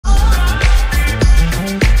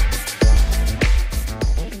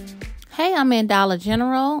I'm in Dollar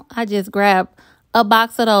General. I just grabbed a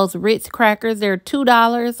box of those Ritz crackers. They're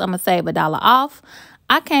 $2. I'm going to save $1 off.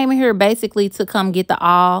 I came here basically to come get the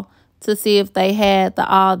all to see if they had the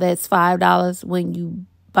all that's $5 when you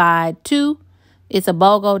buy 2. It's a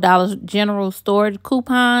Bogo Dollar General store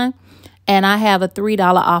coupon. And I have a $3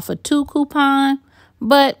 off of 2 coupon.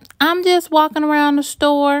 But I'm just walking around the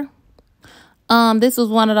store. This was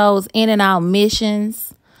one of those in and out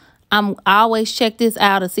missions. I always check this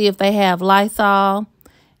out to see if they have Lysol.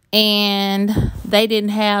 And they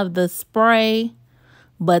didn't have the spray,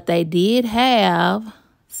 but they did have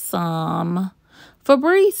some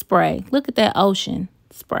Febreze spray. Look at that ocean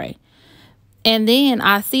spray. And then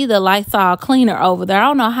I see the Lysol cleaner over there. I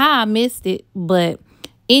don't know how I missed it, but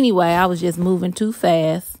anyway, I was just moving too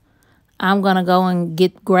fast. I'm going to go and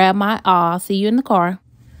grab my all. See you in the car.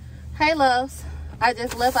 Hey, loves. I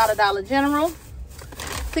just left out of Dollar General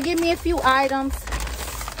to get me a few items.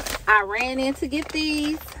 I ran in to get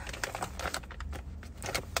these.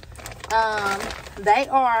 They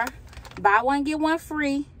are buy one, get one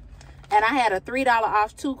free. And I had a $3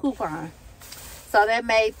 off 2 coupon. So that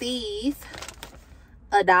made these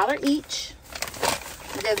 $1 each.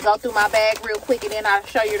 Just go through my bag real quick and then I'll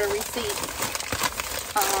show you the receipt.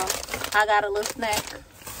 I got a little snack.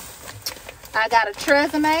 I got a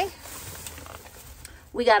Tresemme.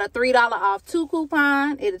 We got a $3 off 2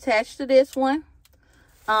 coupon. It attached to this one.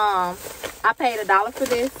 I paid $1 for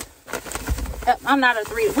this.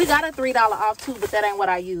 We got a $3 off 2, but that ain't what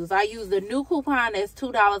I use. I use the new coupon that's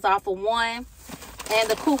 $2 off of 1, and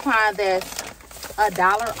the coupon that's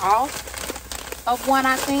 $1 off of 1,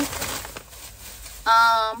 I think.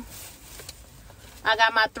 I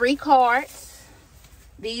got my 3 cards.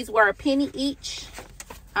 These were a penny each.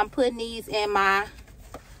 I'm putting these in my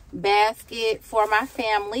basket for my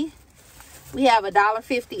family. We have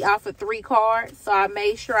 $1.50 off of 3 cards, so I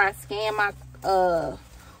made sure I scanned my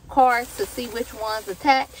cards to see which one's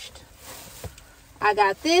attached. I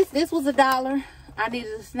got this. This was $1. I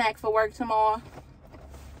needed a snack for work tomorrow.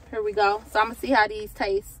 Here we go. So I'm gonna see how these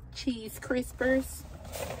taste. Cheese crispers.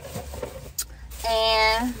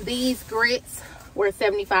 And these grits were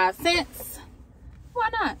 75 cents. Why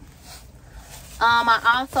not?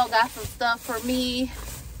 I also got some stuff for me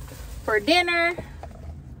for dinner.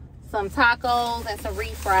 Some tacos and some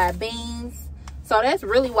refried beans. So that's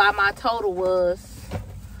really why my total was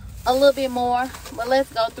a little bit more. But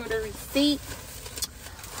let's go through the receipt.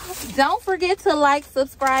 Don't forget to like,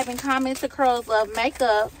 subscribe, and comment to Curls Love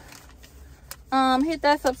Makeup. Hit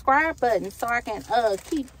that subscribe button so I can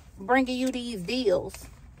keep bringing you these deals.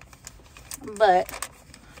 But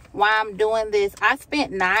while I'm doing this, I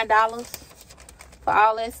spent $9 for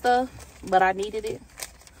all that stuff, but I needed it.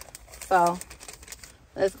 So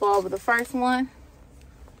let's go over the first one.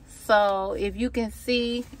 So if you can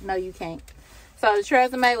see, no you can't. So the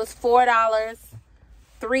Tresemme was $4.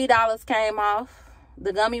 $3 came off.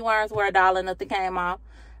 The gummy worms were $1, nothing came off.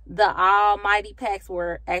 The almighty packs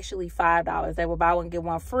were actually $5. They were buy one get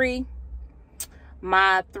one free.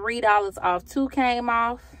 My $3 off 2 came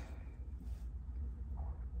off.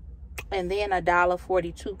 And then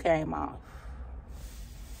 $1.42 came off.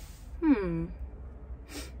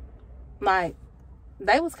 Like,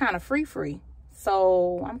 they was kind of free.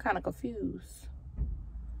 So I'm kind of confused.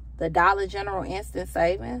 The Dollar General Instant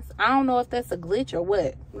Savings. I don't know if that's a glitch or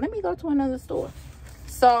what. Let me go to another store.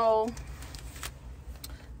 So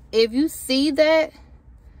if you see that,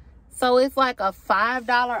 so it's like a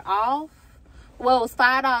 $5 off. Well, it was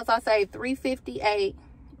 $5. I saved $3.58.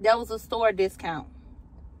 That was a store discount.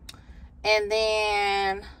 And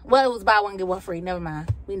then, well, it was buy one get one free. Never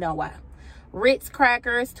mind. We know why. Ritz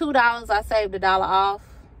crackers, $2. I saved $1 off.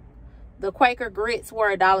 The Quaker grits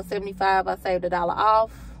were $1.75. I saved $1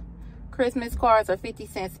 off. Christmas cards are 50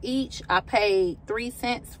 cents each. I paid 3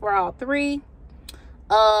 cents for all 3.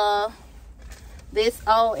 This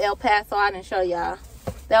old El Paso, I didn't show y'all.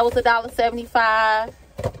 That was $1.75.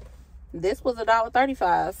 This was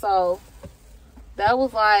 $1.35. So that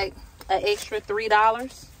was like an extra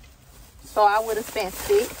 $3. So I would have spent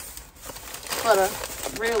 $6 for the,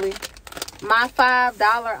 really, my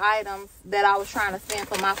 $5 items that I was trying to spend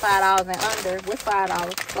for my $5 and under was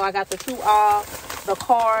 $5. So I got the 2 all, the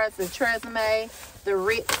cards, the Tresemme, the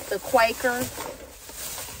Ritz, the Quaker.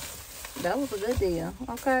 That was a good deal.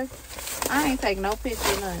 Okay. I ain't take no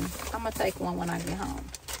picture, nothing. I'm going to take one when I get home.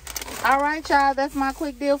 All right, y'all. That's my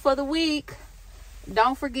quick deal for the week.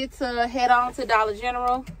 Don't forget to head on to Dollar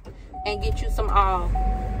General and get you some all.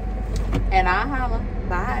 And I'll holla.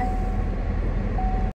 Bye.